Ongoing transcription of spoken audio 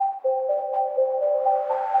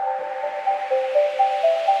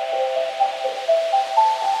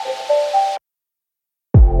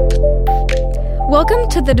Welcome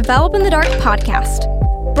to the Develop in the Dark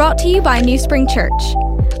podcast, brought to you by New Spring Church.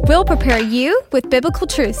 We'll prepare you with biblical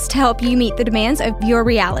truths to help you meet the demands of your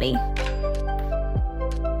reality.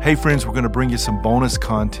 Hey friends, we're going to bring you some bonus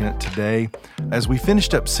content today. As we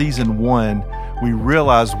finished up season 1, we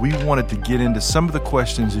realized we wanted to get into some of the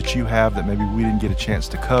questions that you have that maybe we didn't get a chance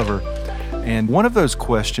to cover. And one of those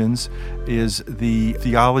questions is the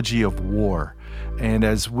theology of war. And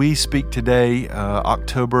as we speak today,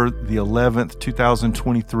 October the 11th,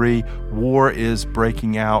 2023, war is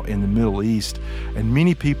breaking out in the Middle East. And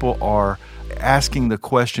many people are asking the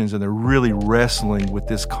questions and they're really wrestling with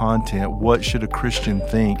this content. What should a Christian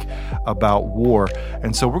think about war?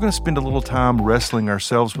 And so we're going to spend a little time wrestling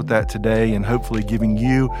ourselves with that today and hopefully giving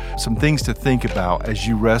you some things to think about as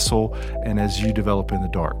you wrestle and as you develop in the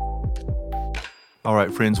dark. All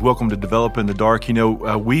right, friends, welcome to Develop in the Dark. You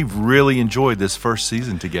know, we've really enjoyed this first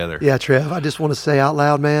season together. Yeah, Trev, I just want to say out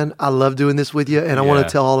loud, man, I love doing this with you, and I want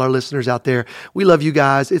to tell all our listeners out there, we love you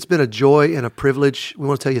guys. It's been a joy and a privilege. We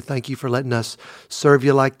want to tell you thank you for letting us serve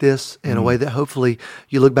you like this in a way that hopefully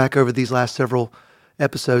you look back over these last several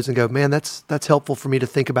episodes and go, man, that's helpful for me to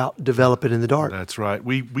think about developing in the dark. That's right.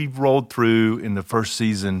 We've rolled through in the first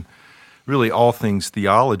season really all things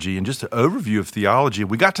theology and just an overview of theology.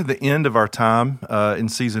 We got to the end of our time in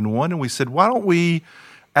season 1 and we said, why don't we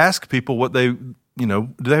ask people what they, do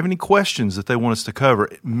they have any questions that they want us to cover?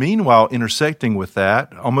 Meanwhile, intersecting with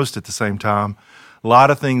that, almost at the same time, a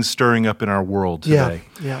lot of things stirring up in our world today.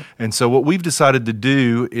 Yeah. And so what we've decided to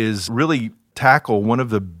do is really tackle one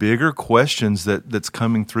of the bigger questions that's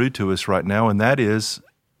coming through to us right now, and that is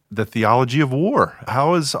the theology of war.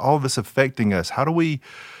 How is all this affecting us? How do we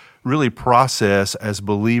really process as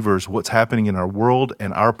believers what's happening in our world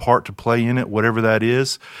and our part to play in it, whatever that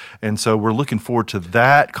is? And so we're looking forward to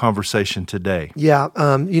that conversation today. Yeah,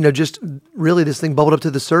 just really this thing bubbled up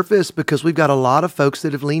to the surface because we've got a lot of folks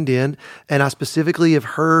that have leaned in, and I specifically have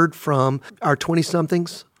heard from our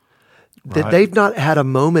 20-somethings that they've not had a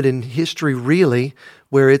moment in history really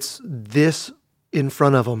where it's this in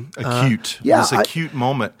front of them. This acute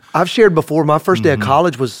moment. I've shared before, my first day of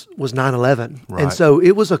college was 9/11. Right. And so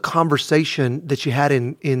it was a conversation that you had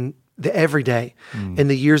in the everyday, in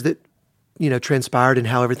the years that, transpired and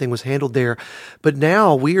how everything was handled there. But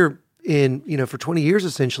now we're in, for 20 years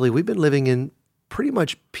essentially, we've been living in pretty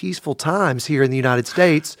much peaceful times here in the United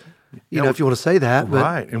States. If you want to say that.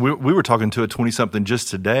 Right. And we were talking to a 20-something just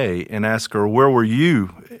today and asked her, where were you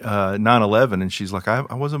 9/11? And she's like,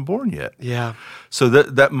 I wasn't born yet. Yeah. So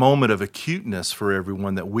that moment of acuteness for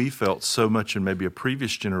everyone that we felt so much in maybe a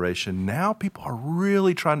previous generation, now people are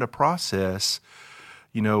really trying to process,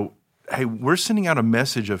 hey, we're sending out a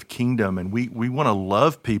message of kingdom, and we want to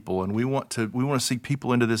love people, and we want to see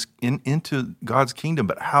people into God's kingdom.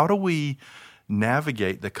 But how do we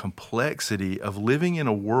navigate the complexity of living in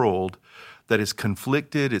a world that is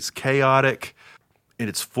conflicted, it's chaotic, and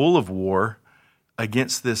it's full of war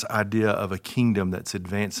against this idea of a kingdom that's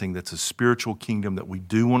advancing, that's a spiritual kingdom that we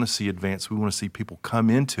do want to see advance. We want to see people come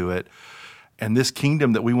into it. And this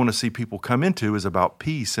kingdom that we want to see people come into is about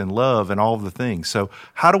peace and love and all of the things. So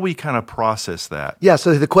how do we kind of process that? Yeah,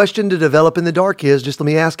 so the question to develop in the dark is, just let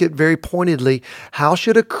me ask it very pointedly, how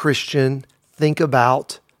should a Christian think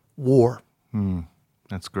about war?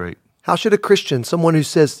 That's great. How should a Christian, someone who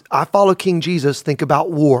says, I follow King Jesus, think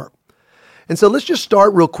about war? And so let's just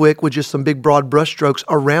start real quick with just some big broad brushstrokes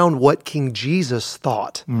around what King Jesus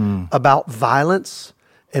thought about violence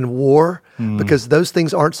and war, because those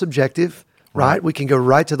things aren't subjective, right? We can go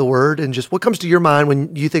right to the word and just, what comes to your mind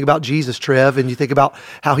when you think about Jesus, Trev, and you think about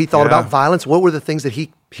how he thought about violence? What were the things that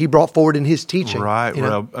he brought forward in his teaching? Right.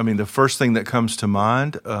 Well, the first thing that comes to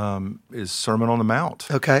mind is Sermon on the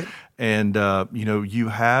Mount. Okay. And, you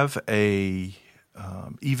have even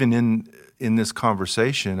in this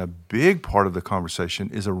conversation, a big part of the conversation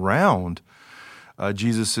is around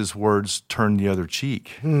Jesus' words, turn the other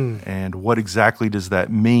cheek. And what exactly does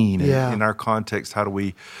that mean? In our context, how do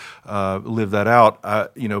we live that out?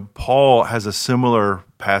 Paul has a similar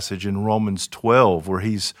passage in Romans 12 where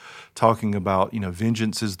he's talking about,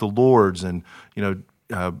 vengeance is the Lord's, and,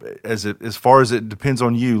 as far as it depends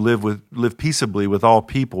on you, live peaceably with all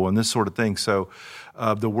people, and this sort of thing. So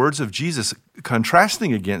the words of Jesus,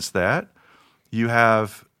 contrasting against that, you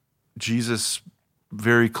have Jesus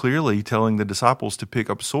very clearly telling the disciples to pick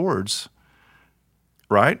up swords,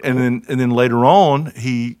 right? And then later on,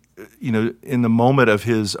 he, in the moment of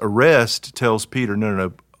his arrest, tells Peter,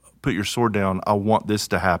 no, put your sword down. I want this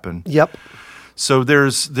to happen. Yep. So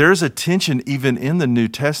there's a tension even in the New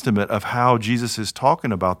Testament of how Jesus is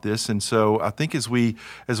talking about this. And so I think as we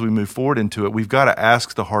move forward into it, we've got to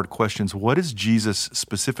ask the hard questions. What is Jesus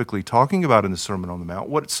specifically talking about in the Sermon on the Mount?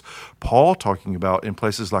 What's Paul talking about in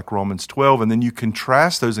places like Romans 12? And then you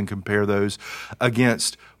contrast those and compare those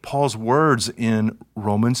against Paul's words in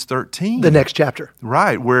Romans 13. The next chapter.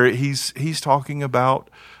 Right, where he's talking about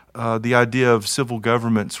the idea of civil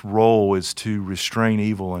government's role is to restrain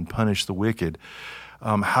evil and punish the wicked.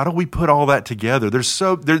 How do we put all that together?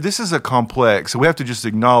 This is a complex. So we have to just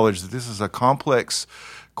acknowledge that this is a complex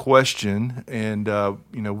question, and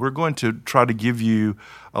we're going to try to give you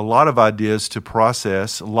a lot of ideas to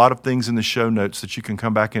process, a lot of things in the show notes that you can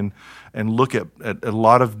come back and look at a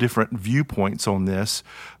lot of different viewpoints on this.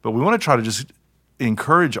 But we want to try to just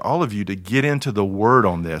encourage all of you to get into the Word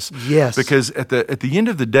on this. Yes. Because at the end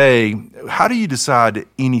of the day, how do you decide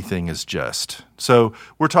anything is just? So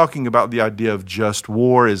we're talking about the idea of just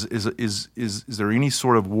war. Is there any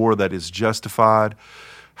sort of war that is justified?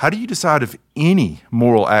 How do you decide if any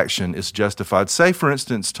moral action is justified? Say, for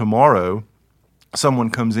instance, tomorrow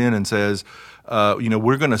someone comes in and says,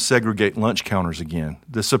 we're going to segregate lunch counters again.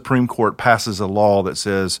 The Supreme Court passes a law that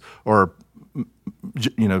says, or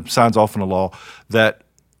signs off on a law that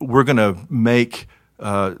we're going to make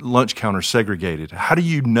lunch counters segregated. How do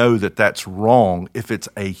you know that that's wrong if it's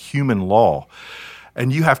a human law?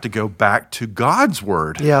 And you have to go back to God's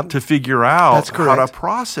Word to figure out how to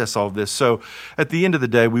process all this. So at the end of the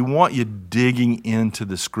day, we want you digging into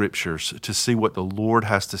the Scriptures to see what the Lord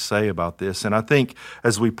has to say about this. And I think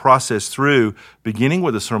as we process through, beginning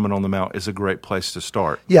with the Sermon on the Mount is a great place to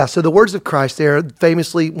start. Yeah, so the words of Christ there,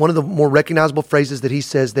 famously, one of the more recognizable phrases that he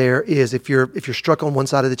says there is, if you're struck on one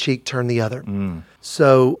side of the cheek, turn the other.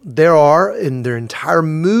 So there are, in their entire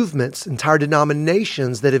movements, entire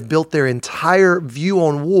denominations that have built their entire view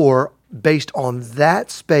on war based on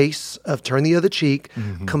that space of turn the other cheek,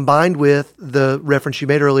 combined with the reference you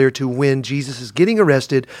made earlier to when Jesus is getting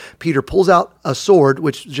arrested, Peter pulls out a sword,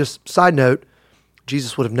 which, just side note,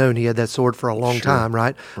 Jesus would have known he had that sword for a long time,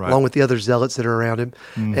 right? Along with the other zealots that are around him.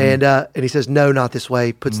 And he says, no, not this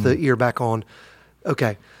way, puts the ear back on.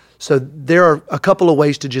 Okay, so there are a couple of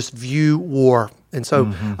ways to just view war. And so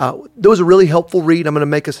that was a really helpful read. I'm going to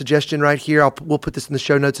make a suggestion right here. We'll put this in the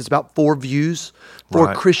show notes. It's about four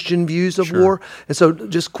Christian views of war. And so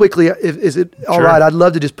just quickly, is it all right? I'd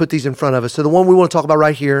love to just put these in front of us. So the one we want to talk about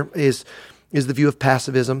right here is the view of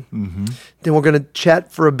pacifism. Then we're going to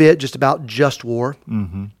chat for a bit just about just war.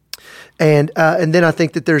 And then I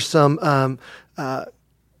think that there's some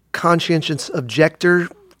conscientious objector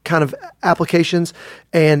kind of applications,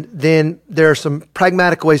 and then there are some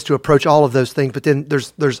pragmatic ways to approach all of those things, but then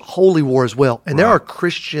there's holy war as well. And there are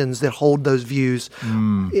Christians that hold those views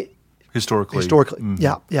historically.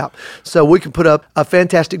 Yeah. So we can put up a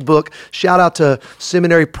fantastic book. Shout out to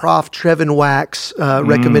seminary prof Trevin Wax,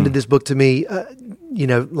 recommended this book to me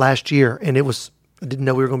last year, and I didn't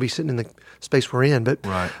know we were going to be sitting in the space we're in. But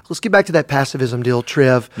let's get back to that pacifism deal,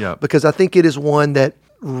 Trev, because I think it is one that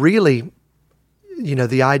really,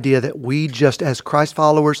 the idea that we just as Christ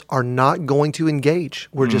followers are not going to engage.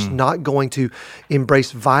 We're just not going to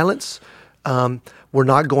embrace violence. We're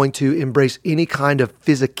not going to embrace any kind of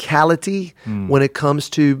physicality when it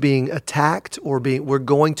comes to being attacked we're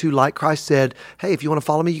going to, like Christ said, hey, if you want to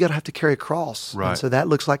follow me, you got to have to carry a cross. And so that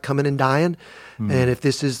looks like coming and dying. And if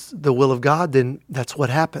this is the will of God, then that's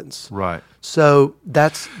what happens. So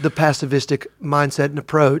that's the pacifistic mindset and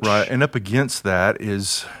approach. And up against that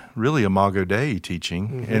is really Imago Dei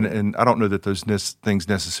teaching. And I don't know that those things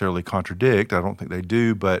necessarily contradict. I don't think they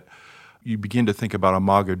do. But you begin to think about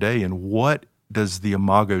Imago Dei, and what does the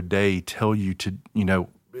Imago Dei tell you to,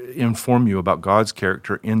 inform you about God's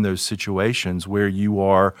character in those situations where you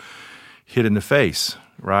are hit in the face,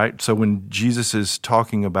 right? So when Jesus is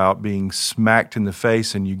talking about being smacked in the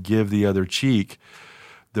face and you give the other cheek,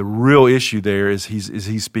 the real issue there is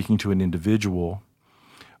he's speaking to an individual,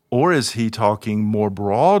 or is he talking more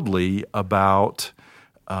broadly about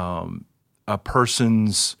a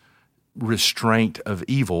person's restraint of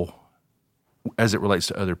evil as it relates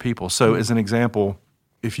to other people? So as an example,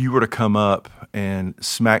 if you were to come up and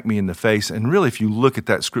smack me in the face, and really if you look at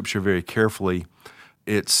that scripture very carefully,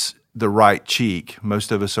 it's the right cheek.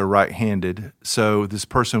 Most of us are right-handed, so this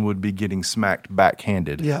person would be getting smacked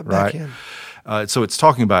backhanded, right? Backhand. So it's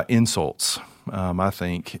talking about insults, I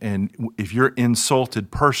think. And if you're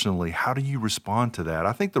insulted personally, how do you respond to that?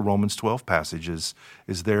 I think the Romans 12 passage is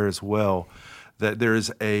there as well, that there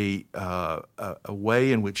is a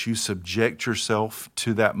way in which you subject yourself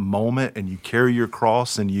to that moment and you carry your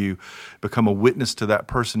cross and you become a witness to that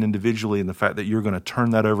person individually, and the fact that you're going to turn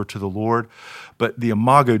that over to the Lord. But the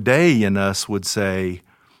Imago Dei in us would say,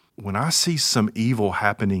 when I see some evil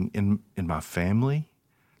happening in my family,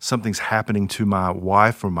 something's happening to my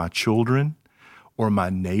wife or my children or my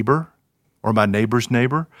neighbor or my neighbor's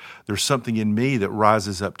neighbor, there's something in me that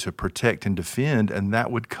rises up to protect and defend, and that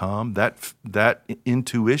would come, that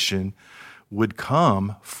intuition would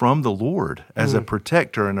come from the Lord as a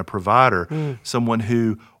protector and a provider, someone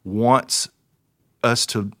who wants us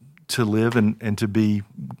to live and to be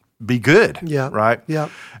good, right? Yeah.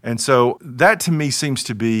 And so that to me seems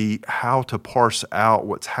to be how to parse out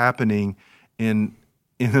what's happening in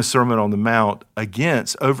the Sermon on the Mount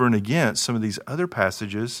over and against some of these other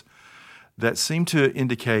passages that seem to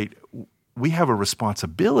indicate we have a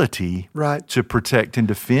responsibility to protect and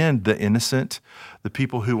defend the innocent, the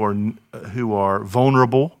people who are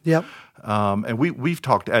vulnerable. Yep. And we've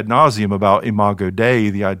talked ad nauseum about Imago Dei,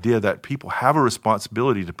 the idea that people have a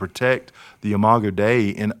responsibility to protect the Imago Dei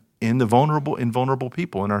in the vulnerable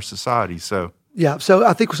people in our society. So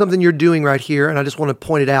I think something you're doing right here, and I just want to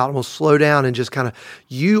point it out, and we'll slow down and just kind of,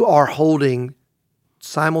 you are holding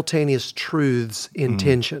simultaneous truths in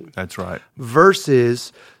tension. That's right.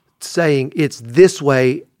 Versus saying it's this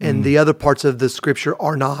way and the other parts of the scripture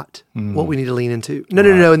are not what we need to lean into. No.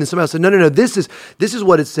 And then somebody else said, no. This is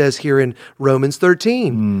what it says here in Romans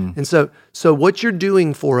 13. And so what you're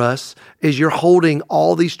doing for us is you're holding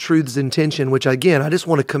all these truths in tension, which again, I just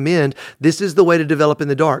want to commend. This is the way to develop in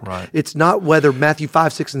the dark. Right. It's not whether Matthew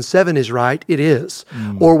 5, 6, and 7 is right. It is.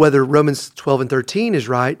 Or whether Romans 12 and 13 is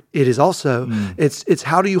right. It is also. It's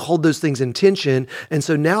how do you hold those things in tension? And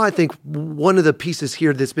so now I think one of the pieces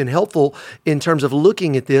here that's been helpful in terms of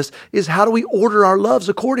looking at this is how do we order our loves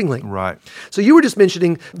accordingly? Right. So you were just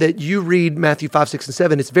mentioning that you read Matthew 5, 6, and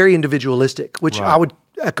 7. It's very individualistic, which I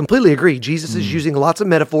completely agree. Jesus is using lots of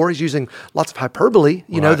metaphor. He's using lots of hyperbole.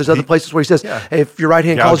 You know, there's other places where he says, hey, if your right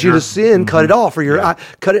hand calls you to sin, cut it off, or your eye,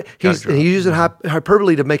 cut it. He's using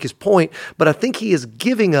hyperbole to make his point. But I think he is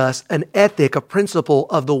giving us an ethic, a principle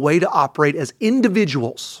of the way to operate as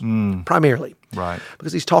individuals, primarily. Right.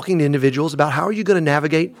 Because he's talking to individuals about how are you going to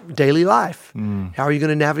navigate daily life? How are you going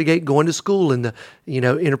to navigate going to school and the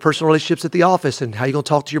interpersonal relationships at the office, and how you going to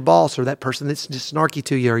talk to your boss or that person that's just snarky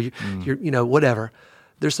to you, or you're whatever.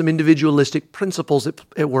 There's some individualistic principles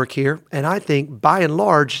at work here, and I think by and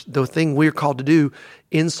large the thing we're called to do,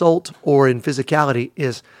 insult or in physicality,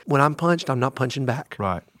 is when I'm punched, I'm not punching back.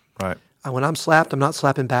 Right. When I'm slapped, I'm not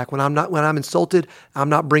slapping back. When I'm insulted, I'm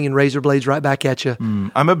not bringing razor blades right back at you.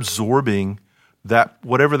 I'm absorbing that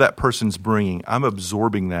whatever that person's bringing, I'm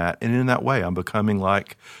absorbing that, and in that way, I'm becoming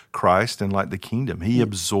like Christ and like the kingdom. He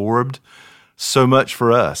absorbed so much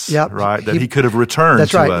for us, right? That he could have returned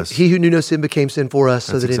to us. He who knew no sin became sin for us,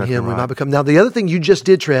 so that in him we might become. Now, the other thing you just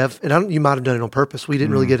did, Trev, and you might have done it on purpose. We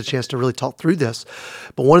didn't really get a chance to really talk through this.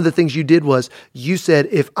 But one of the things you did was you said,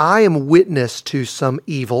 if I am witness to some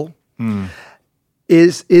evil,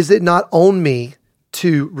 is it not on me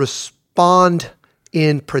to respond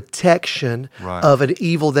in protection of an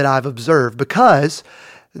evil that I've observed? Because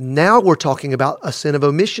now we're talking about a sin of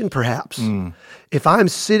omission, perhaps. If I'm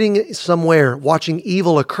sitting somewhere watching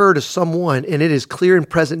evil occur to someone and it is clear and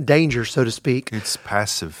present danger, so to speak, it's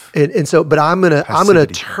passive. And so, but I'm gonna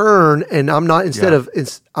turn, and I'm not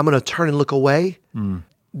I'm gonna turn and look away.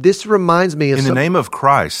 This reminds me of in the name of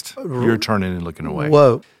Christ, you're turning and looking away.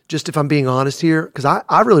 Whoa. Just if I'm being honest here, because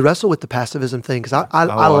I really wrestle with the pacifism thing, because I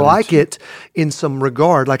like it in some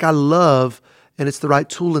regard. Like I love, and it's the right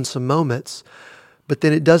tool in some moments, but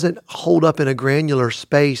then it doesn't hold up in a granular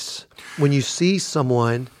space when you see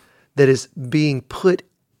someone that is being put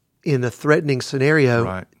in a threatening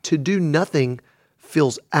scenario to do nothing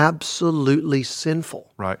feels absolutely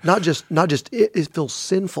sinful. Right. Not just it feels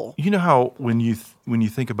sinful. You know how when you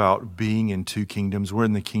think about being in two kingdoms, we're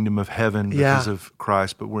in the kingdom of heaven because of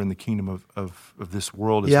Christ, but we're in the kingdom of this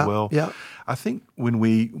world as well. Yeah. I think when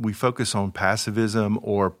we focus on pacifism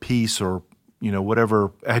or peace or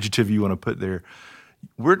whatever adjective you want to put there,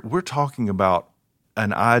 we're talking about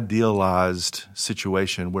an idealized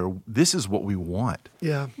situation where this is what we want.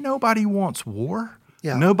 Yeah. Nobody wants war.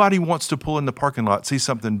 Yeah. Nobody wants to pull in the parking lot, see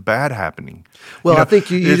something bad happening. Well, I think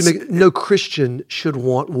no Christian should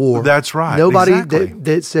want war. That's right. Nobody exactly.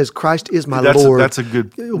 that says Christ is my Lord. That's a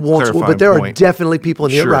good wants war, but there are definitely people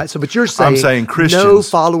in the right. So, but you're saying, I'm saying Christians, no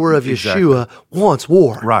follower of Yeshua wants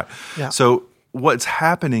war. Right. Yeah. So what's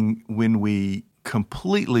happening when we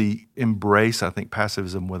completely embrace, I think,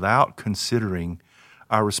 pacifism without considering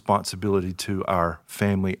our responsibility to our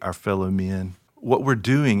family, our fellow men, what we're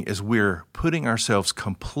doing is we're putting ourselves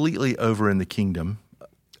completely over in the kingdom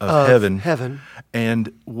of heaven,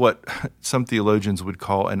 and what some theologians would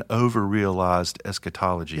call an over-realized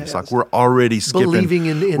eschatology. It's like we're already skipping, believing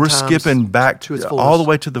in we're times skipping back to its all the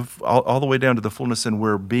fullness. way all the way down to the fullness, and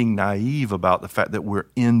we're being naive about the fact that we're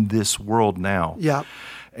in this world now. Yeah.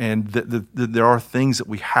 And there are things that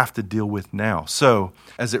we have to deal with now. So,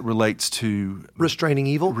 as it relates to Restraining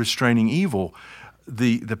evil,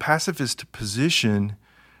 the pacifist position,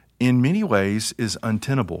 in many ways, is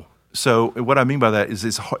untenable. So what I mean by that is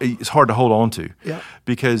it's hard to hold on to,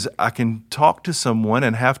 because I can talk to someone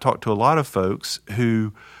and have talked to a lot of folks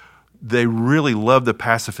who they really love the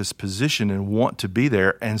pacifist position and want to be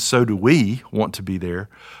there, and so do we want to be there,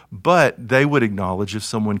 but they would acknowledge if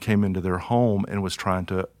someone came into their home and was trying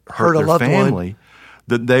to hurt their family,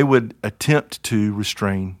 that they would attempt to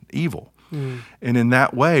restrain evil. And in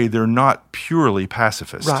that way, they're not purely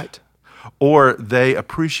pacifist. Right. Or they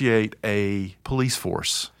appreciate a police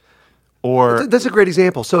force. Or that's a great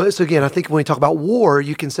example. So again, I think when we talk about war,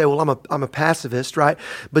 you can say, well, I'm a pacifist, right?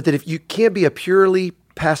 But that if you can't be a purely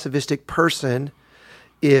pacifistic person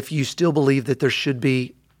if you still believe that there should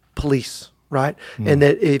be police, right? And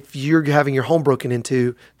that if you're having your home broken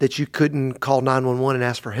into, that you couldn't call 911 and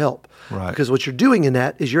ask for help. Right. Because what you're doing in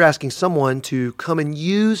that is you're asking someone to come and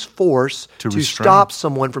use force to stop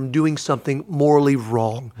someone from doing something morally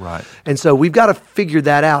wrong. Right. And so we've got to figure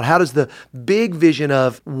that out. How does the big vision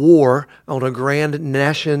of war on a grand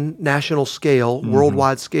national scale,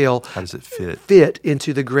 worldwide scale, how does it fit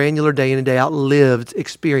into the granular day in and day out lived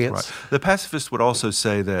experience? Right. The pacifist would also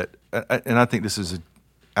say that, and I think this is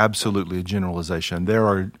absolutely a generalization. There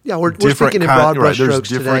are we're speaking in broad brush strokes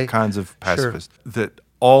there's different today. kinds of pacifists. That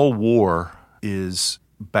all war is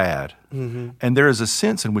bad. And there is a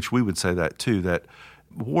sense in which we would say that too, that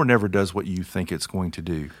war never does what you think it's going to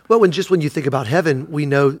do. Well, when you think about heaven, we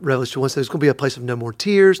know Revelation 1 says there's going to be a place of no more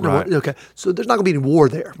tears. Okay, so there's not going to be any war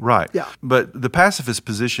there. Right. Yeah. But the pacifist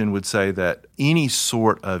position would say that any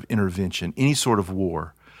sort of intervention, any sort of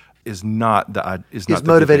war, is not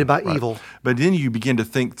motivated by right. evil. But then you begin to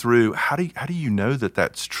think through how do you know that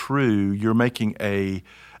that's true? You're making an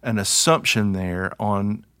assumption there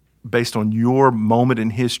based on your moment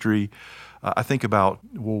in history. I think about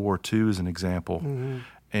World War II as an example,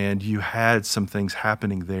 and you had some things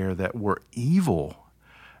happening there that were evil,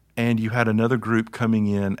 and you had another group coming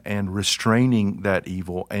in and restraining that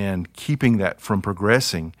evil and keeping that from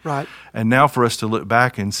progressing. Right. And now for us to look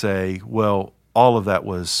back and say, well, all of that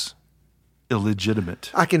was illegitimate.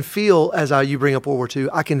 I can feel, as you bring up World War II,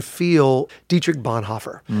 I can feel Dietrich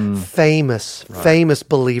Bonhoeffer, famous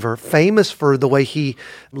believer, famous for the way he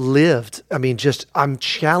lived. I mean, I'm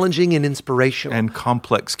challenging and inspirational. And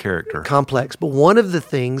complex character. Complex. But one of the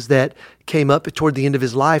things that came up toward the end of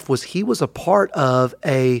his life was he was a part of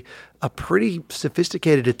a pretty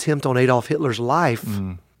sophisticated attempt on Adolf Hitler's life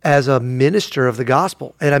as a minister of the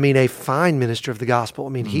gospel. And I mean, a fine minister of the gospel. I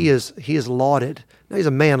mean, he is lauded. Now, he's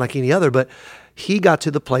a man like any other, but he got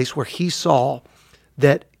to the place where he saw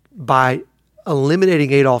that by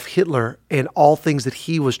eliminating Adolf Hitler and all things that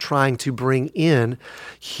he was trying to bring in,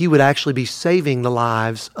 he would actually be saving the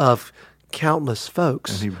lives of countless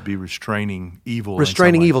folks. And he would be restraining evil.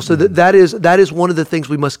 Restraining evil. So that is one of the things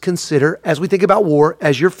we must consider as we think about war,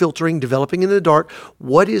 as you're filtering, developing in the dark.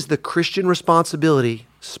 What is the Christian responsibility,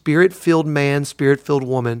 Spirit-filled man, Spirit-filled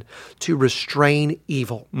woman, to restrain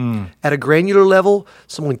evil? At a granular level,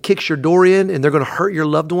 someone kicks your door in and they're going to hurt your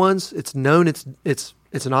loved ones. It's known, it's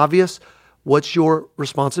an obvious. What's your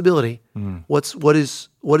responsibility? What is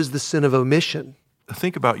the sin of omission?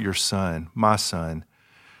 Think about your son, my son.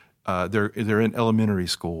 They're in elementary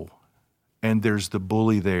school, and there's the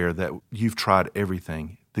bully there that you've tried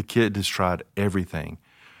everything. The kid has tried everything.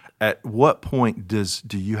 At what point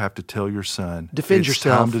do you have to tell your son, defend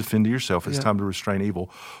yourself? It's time to defend yourself. It's time to restrain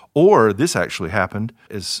evil. Or this actually happened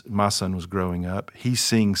as my son was growing up. He's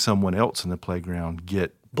seeing someone else in the playground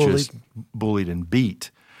get just bullied and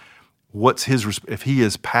beat. What's if he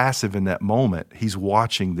is passive in that moment, he's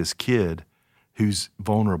watching this kid who's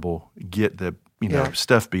vulnerable get the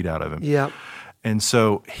stuff beat out of him. Yeah. And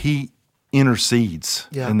so he intercedes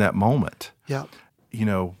in that moment. Yeah.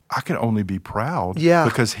 I can only be proud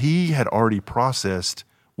because he had already processed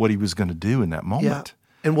what he was going to do in that moment.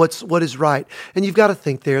 Yeah. And what is right. And you've got to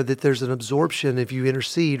think there that there's an absorption if you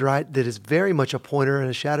intercede, right, that is very much a pointer and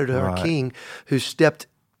a shadow to our King who stepped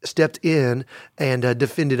in and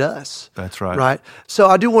defended us. That's right. Right? So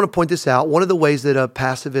I do want to point this out. One of the ways that a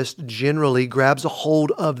pacifist generally grabs a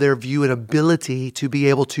hold of their view and ability to be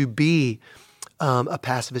able to be a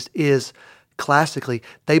pacifist is classically,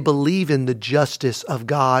 they believe in the justice of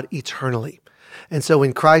God eternally. And so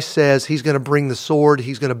when Christ says he's going to bring the sword,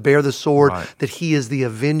 he's going to bear the sword, Right. that he is the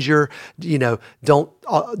avenger,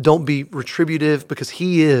 don't be retributive because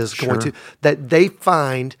he is going Sure. to, that they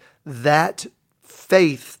find that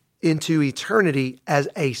faith into eternity as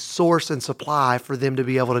a source and supply for them to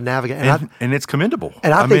be able to navigate. And it's commendable.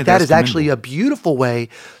 And I think that that's is actually commendable. a beautiful way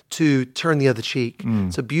to turn the other cheek.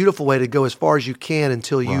 It's a beautiful way to go as far as you can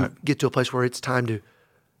until you Right. get to a place where it's time to,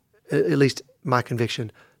 at least my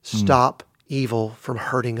conviction, stop evil from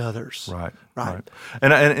hurting others. Right.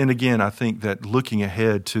 And again, I think that looking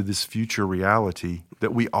ahead to this future reality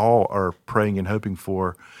that we all are praying and hoping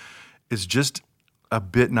for is just a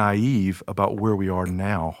bit naive about where we are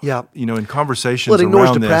now. Yeah. In conversations Well, it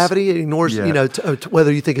ignores around depravity. It ignores, Yeah.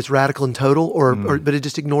 whether you think it's radical and total, or but it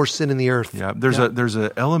just ignores sin in the earth. Yeah, there's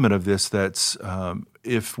an element of this that's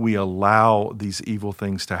if we allow these evil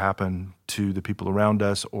things to happen to the people around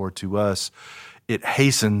us or to us, it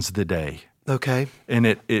hastens the day. Okay. And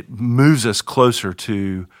it moves us closer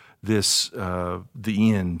to this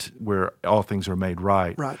the end where all things are made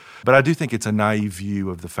right. Right. But I do think it's a naive view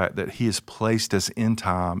of the fact that he has placed us in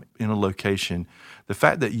time, in a location. The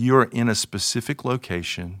fact that you're in a specific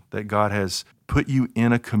location, that God has put you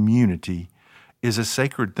in a community, is a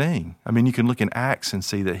sacred thing. I mean, you can look in Acts and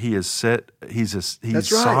see that he's That's right.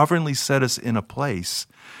 sovereignly set us in a place.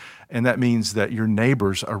 And that means that your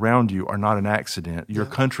neighbors around you are not an accident. Your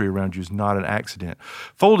country around you is not an accident.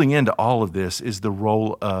 Folding into all of this is the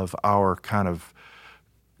role of our kind of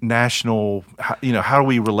national, how do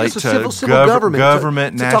we relate It's a to civil government.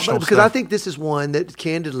 government, To talk national about, because stuff? I think this is one that,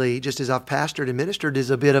 candidly, just as I've pastored and ministered, is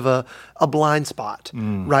a bit of a blind spot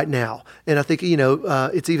right now. And I think,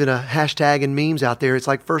 it's even a hashtag and memes out there. It's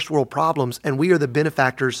like first world problems, and we are the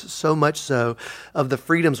benefactors so much so of the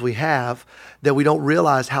freedoms we have that we don't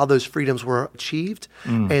realize how those freedoms were achieved.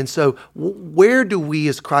 And so where do we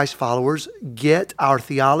as Christ followers get our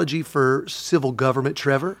theology for civil government,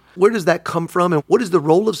 Trevor? Where does that come from? And what is the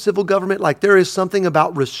role of civil government? Like, there is something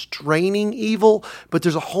about restraining evil, but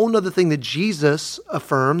there's a whole other thing that Jesus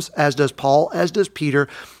affirms, as does Paul, as does Peter,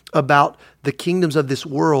 about the kingdoms of this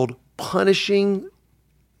world punishing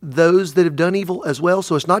those that have done evil as well.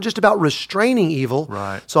 So it's not just about restraining evil.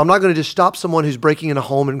 Right. So I'm not going to just stop someone who's breaking in a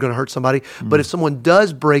home and going to hurt somebody. But if someone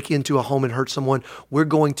does break into a home and hurt someone, we're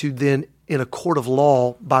going to then, in a court of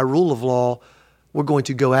law, by rule of law, we're going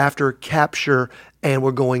to go after, capture, and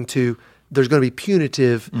there's going to be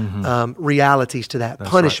punitive realities to that,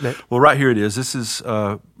 punishment. Right. Well, right here it is. This is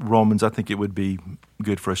Romans. I think it would be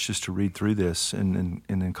good for us just to read through this and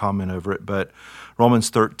then comment over it. But Romans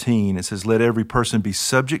 13, it says, "Let every person be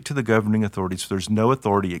subject to the governing authorities, for there's no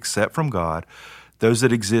authority except from God. Those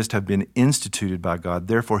that exist have been instituted by God.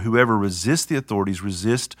 Therefore, whoever resists the authorities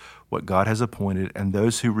resist what God has appointed, and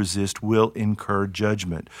those who resist will incur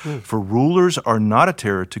judgment. For rulers are not a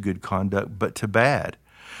terror to good conduct, but to bad.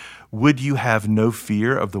 Would you have no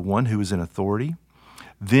fear of the one who is in authority?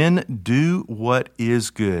 Then do what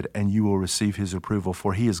is good, and you will receive his approval,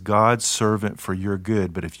 for he is God's servant for your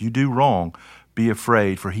good. But if you do wrong, be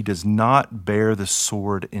afraid, for he does not bear the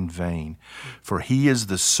sword in vain. For he is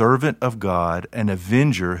the servant of God, an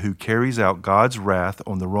avenger who carries out God's wrath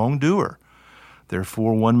on the wrongdoer.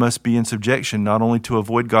 Therefore, one must be in subjection, not only to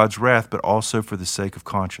avoid God's wrath, but also for the sake of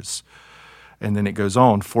conscience." And then it goes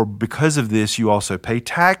on, "For because of this you also pay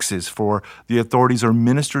taxes, for the authorities are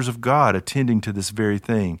ministers of God, attending to this very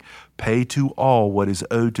thing. Pay to all what is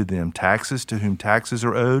owed to them, taxes to whom taxes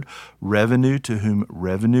are owed, revenue to whom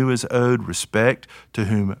revenue is owed, respect to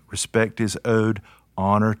whom respect is owed,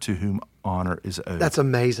 honor to whom honor is owed." That's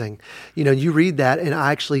amazing. You read that, and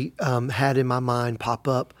I actually had in my mind pop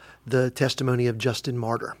up the testimony of Justin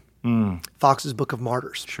Martyr. Fox's Book of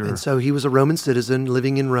Martyrs. Sure. And so he was a Roman citizen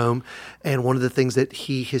living in Rome, and one of the things that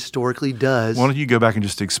he historically does... Why don't you go back and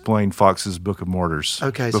just explain Fox's Book of Martyrs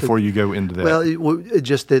before you go into that? Well,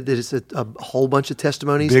 just that it's a whole bunch of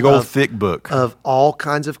testimonies. Big old thick book. Of all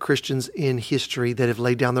kinds of Christians in history that have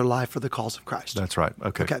laid down their life for the cause of Christ. That's right.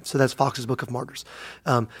 Okay. So that's Fox's Book of Martyrs.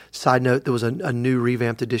 Side note, there was a new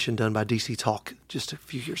revamped edition done by DC Talk just a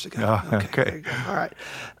few years ago. Okay. There you go. All right.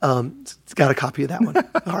 It's got a copy of that one.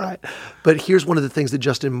 All right. But here's one of the things that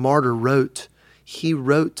Justin Martyr wrote. He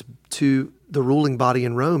wrote to the ruling body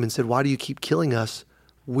in Rome and said, "Why do you keep killing us?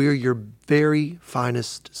 We're your very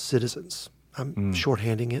finest citizens." I'm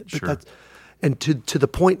shorthanding it. But Sure. and to the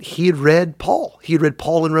point, he had read Paul. He had read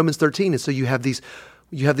Paul in Romans 13. And so you have these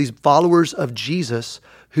followers of Jesus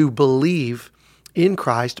who believe in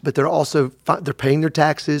Christ, but they're paying their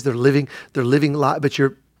taxes, they're living life, but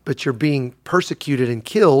you're being persecuted and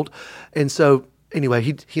killed. And so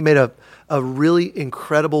anyway, he made a a really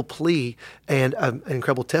incredible plea and an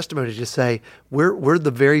incredible testimony to say, we're the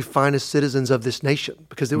very finest citizens of this nation,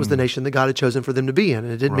 because it was the nation that God had chosen for them to be in.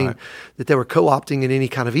 And it didn't mean that they were co-opting in any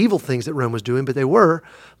kind of evil things that Rome was doing, but they were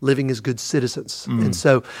living as good citizens. And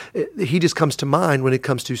so he just comes to mind when it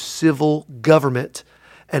comes to civil government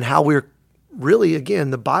and how we're really,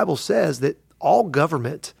 again, the Bible says that all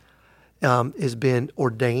government has been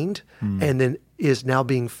ordained and then is now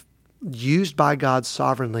being used by God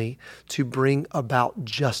sovereignly to bring about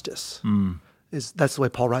justice. That's the way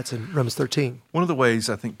Paul writes in Romans 13. One of the ways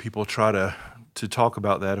I think people try to talk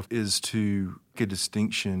about that is to make a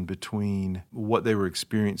distinction between what they were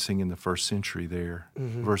experiencing in the first century there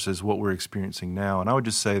versus what we're experiencing now. And I would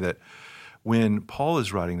just say that when Paul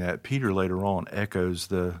is writing that, Peter later on echoes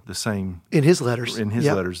the same in his letters.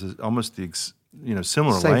 Letters, almost the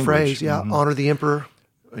similar same language. Phrase, honor the emperor.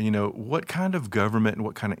 What kind of government and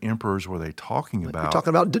what kind of emperors were they talking about? We're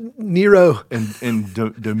talking about Nero and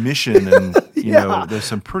Domitian, and there's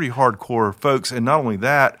some pretty hardcore folks. And not only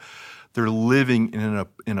that, they're living in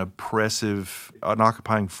an oppressive, an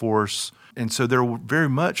occupying force. And so there very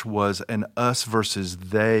much was an us versus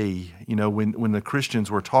they. When the Christians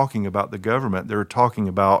were talking about the government, they were talking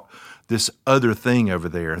about this other thing over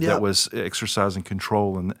there that was exercising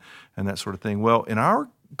control and that sort of thing. Well, in our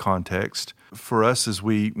context, for us, as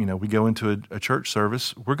we go into a church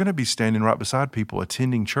service, we're going to be standing right beside people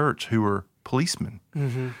attending church who are policemen,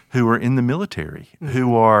 who are in the military,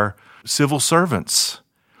 who are civil servants.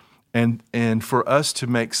 And for us to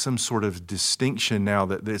make some sort of distinction now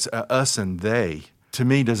that it's us and they, to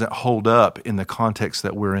me, doesn't hold up in the context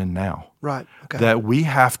that we're in now. Right. Okay. That we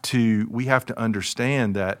have to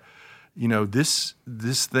understand that,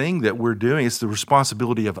 this thing that we're doing, it's the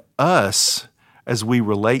responsibility of us as we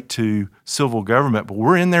relate to civil government, but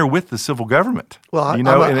we're in there with the civil government. Well,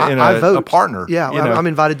 I vote. A partner. Yeah, I'm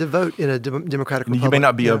invited to vote in a democratic republic. You may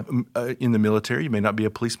not be in the military, you may not be a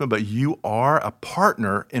policeman, but you are a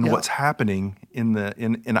partner in what's happening in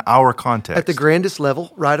our context. At the grandest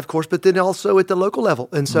level, right, of course, but then also at the local level.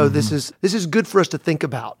 And so this is good for us to think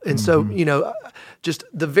about. And so, just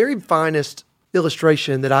the very finest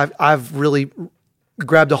illustration that I've really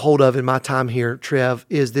grabbed a hold of in my time here, Trev,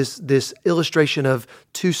 is this illustration of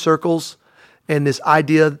two circles and this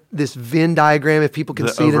idea, this Venn diagram, if people can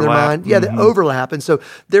see it in their mind. Yeah, the overlap. And so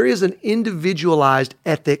there is an individualized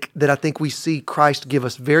ethic that I think we see Christ give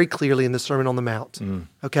us very clearly in the Sermon on the Mount.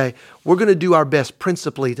 Okay? We're going to do our best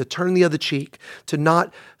principally to turn the other cheek, to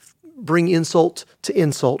not bring insult to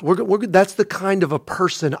insult. That's the kind of a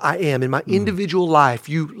person I am in my individual life.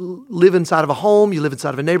 You live inside of a home, you live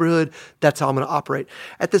inside of a neighborhood. That's how I'm going to operate.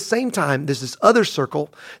 At the same time, there's this other circle.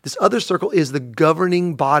 This other circle is the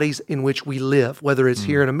governing bodies in which we live, whether it's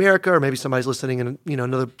here in America or maybe somebody's listening in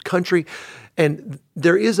another country. And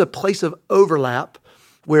there is a place of overlap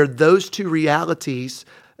where those two realities,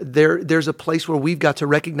 there's a place where we've got to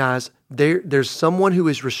recognize there's someone who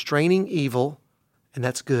is restraining evil, and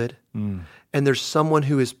that's good. And there's someone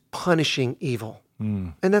who is punishing evil,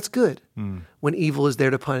 and that's good when evil is there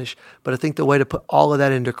to punish. But I think the way to put all of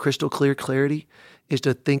that into crystal clear clarity is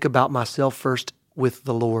to think about myself first with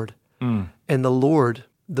the Lord. And the Lord,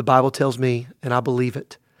 the Bible tells me, and I believe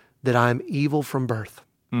it, that I'm evil from birth.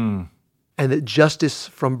 And that justice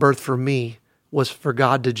from birth for me was for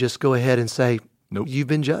God to just go ahead and say, nope, you've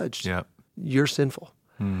been judged. Yep. You're sinful.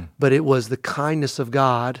 But it was the kindness of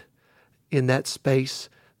God in that space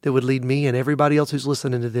that would lead me and everybody else who's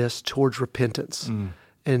listening to this towards repentance.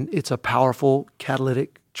 And it's a powerful,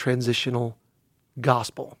 catalytic, transitional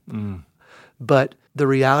gospel. But the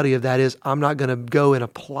reality of that is I'm not going to go and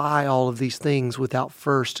apply all of these things without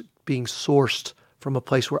first being sourced from a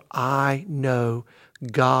place where I know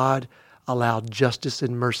God allowed justice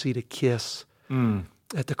and mercy to kiss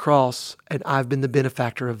at the cross, and I've been the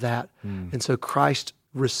benefactor of that. And so Christ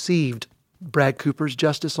received Brad Cooper's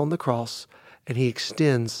justice on the cross, and he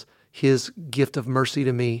extends his gift of mercy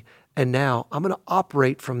to me. And now I'm going to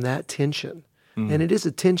operate from that tension. And it is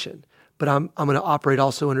a tension, but I'm going to operate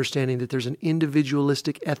also understanding that there's an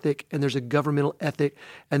individualistic ethic and there's a governmental ethic,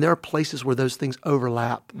 and there are places where those things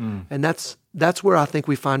overlap. And that's where I think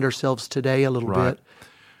we find ourselves today a little bit,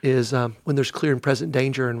 is when there's clear and present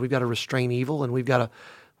danger, and we've got to restrain evil, and we've got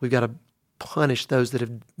to punish those that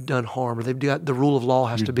have done harm, or they've got the rule of law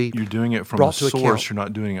has to be. You're doing it from a source. You're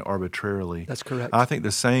not doing it arbitrarily. That's correct. I think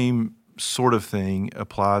the same sort of thing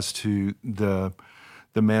applies to the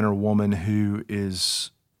man or woman who is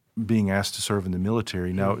being asked to serve in the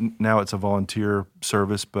military. Now it's a volunteer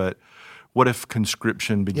service, but what if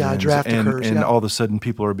conscription begins and all of a sudden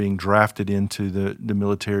people are being drafted into the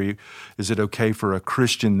military? Is it okay for a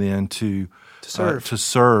Christian then to to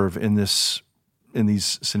serve in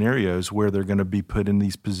these scenarios where they're going to be put in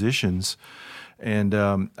these positions. And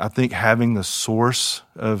I think having the source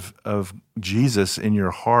of Jesus in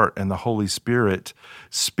your heart and the Holy Spirit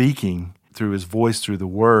speaking through His voice, through the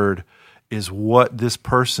Word, is what this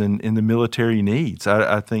person in the military needs.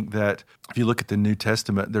 I think that if you look at the New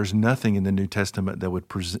Testament, there's nothing in the New Testament that would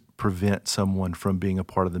prevent someone from being a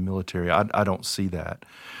part of the military. I don't see that.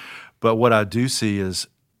 But what I do see is,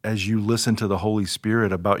 as you listen to the Holy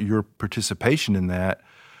Spirit about your participation in that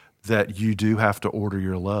you do have to order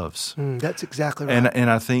your loves. That's exactly right. And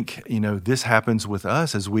I think, this happens with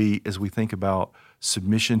us as we think about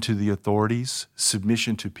submission to the authorities,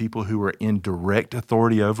 submission to people who are in direct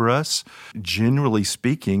authority over us. Generally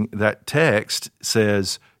speaking, that text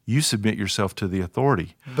says you submit yourself to the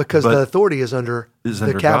authority. Because the authority is under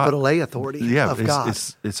the capital A authority of God.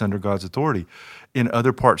 It's under God's authority. In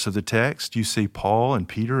other parts of the text, you see Paul and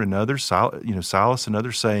Peter and others, Silas and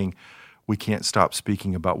others saying, we can't stop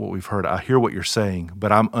speaking about what we've heard. I hear what you're saying,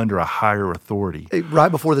 but I'm under a higher authority. Right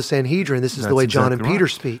before the Sanhedrin, this is the way John and Peter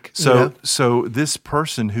speak. So this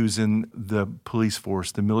person who's in the police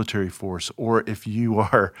force, the military force, or if you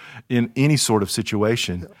are in any sort of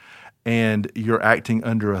situation and you're acting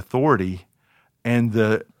under authority and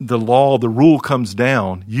the law, the rule comes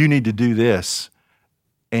down, you need to do this,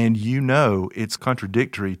 and it's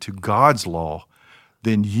contradictory to God's law,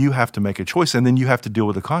 then you have to make a choice, and then you have to deal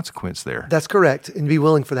with the consequence there. That's correct, and be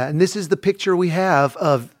willing for that. And this is the picture we have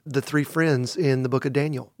of the three friends in the book of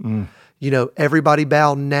Daniel. Everybody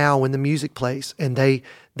bow now when the music plays, and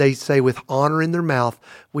they say with honor in their mouth,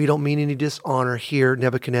 we don't mean any dishonor here,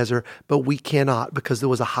 Nebuchadnezzar, but we cannot because there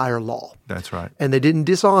was a higher law. That's right. And they didn't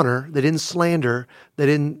dishonor, they didn't slander, they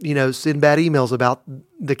didn't send bad emails about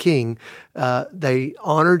the king. They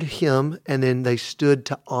honored him, and then they stood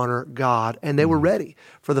to honor God, and they were ready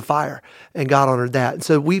for the fire, and God honored that. And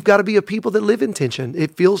so we've got to be a people that live in tension.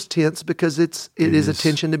 It feels tense because it is a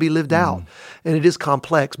tension to be lived out, and it is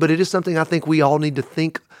complex, but it is something I think we all need to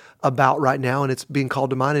think about right now, and it's being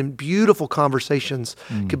called to mind. And beautiful conversations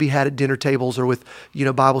could be had at dinner tables or with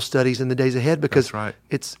Bible studies in the days ahead, because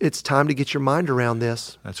it's time to get your mind around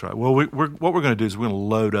this. That's right. Well, what we're going to do is we're going to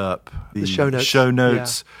load up the show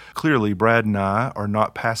notes. Yeah. Clearly, Brad and I are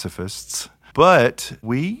not pacifists, but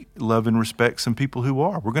we love and respect some people who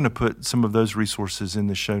are. We're going to put some of those resources in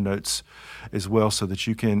the show notes as well, so that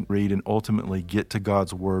you can read and ultimately get to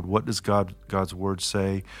God's Word. What does God's Word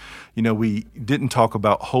say? We didn't talk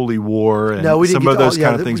about holy war and some of those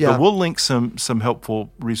kind of things, but we'll link some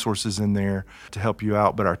helpful resources in there to help you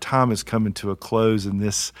out. But our time is coming to a close in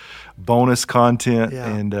this bonus content,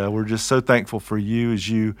 and we're just so thankful for you as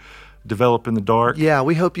you develop in the dark. Yeah,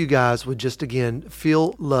 we hope you guys would just, again,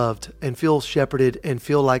 feel loved and feel shepherded and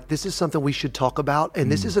feel like this is something we should talk about.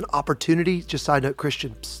 And this is an opportunity, just side note,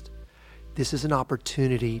 Christians, this is an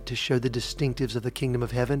opportunity to show the distinctives of the kingdom of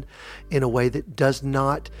heaven in a way that does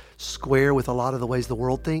not square with a lot of the ways the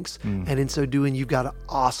world thinks. And in so doing, you've got an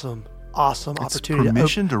awesome opportunity.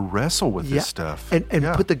 Permission to wrestle with this stuff. And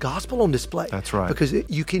put the gospel on display. That's right. Because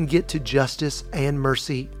you can get to justice and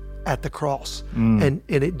mercy at the cross, and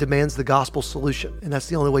it demands the gospel solution, and that's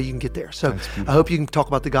the only way you can get there. So I hope you can talk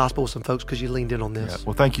about the gospel with some folks because you leaned in on this. Yeah.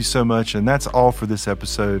 Well, thank you so much, and that's all for this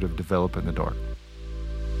episode of Develop in the Dark.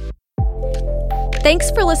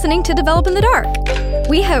 Thanks for listening to Develop in the Dark.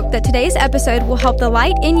 We hope that today's episode will help the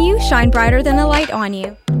light in you shine brighter than the light on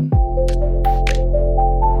you.